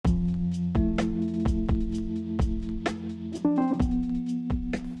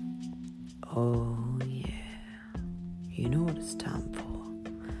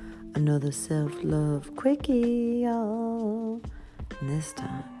another self-love quickie, y'all. And this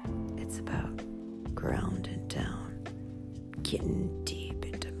time, it's about grounding down, getting deep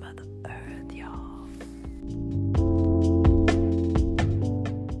into Mother Earth, y'all.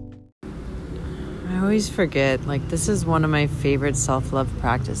 I always forget, this is one of my favorite self-love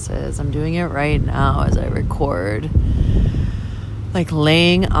practices. I'm doing it right now as I record.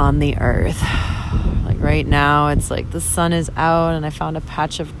 Laying on the earth. Right now, it's the sun is out and I found a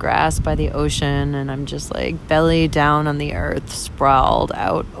patch of grass by the ocean and I'm just belly down on the earth, sprawled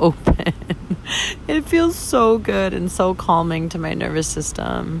out open. It feels so good and so calming to my nervous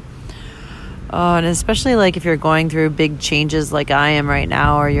system. Oh, and especially if you're going through big changes like I am right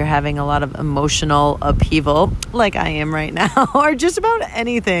now, or you're having a lot of emotional upheaval like I am right now, or just about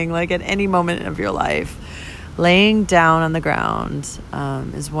anything, at any moment of your life. Laying down on the ground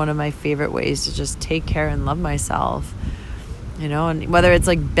is one of my favorite ways to just take care and love myself, and whether it's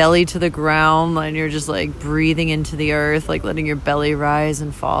belly to the ground and you're just breathing into the earth, letting your belly rise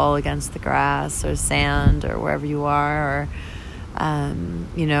and fall against the grass or sand or wherever you are, or,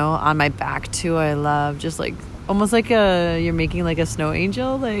 on my back too. I love just almost you're making a snow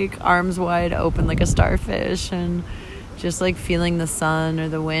angel, arms wide open like a starfish, and just feeling the sun or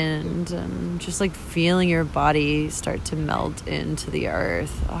the wind, and just feeling your body start to melt into the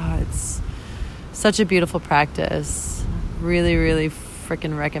earth. Oh, it's such a beautiful practice. Really, really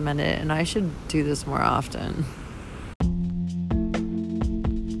freaking recommend it. And I should do this more often.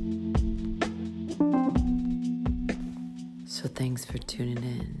 So thanks for tuning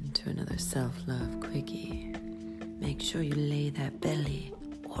in to another self-love quickie. Make sure you lay that belly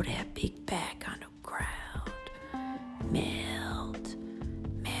or that big back on the ground. Melt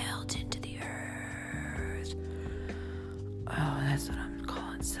into the earth. Oh, that's what I'm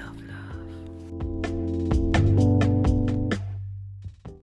calling self-love.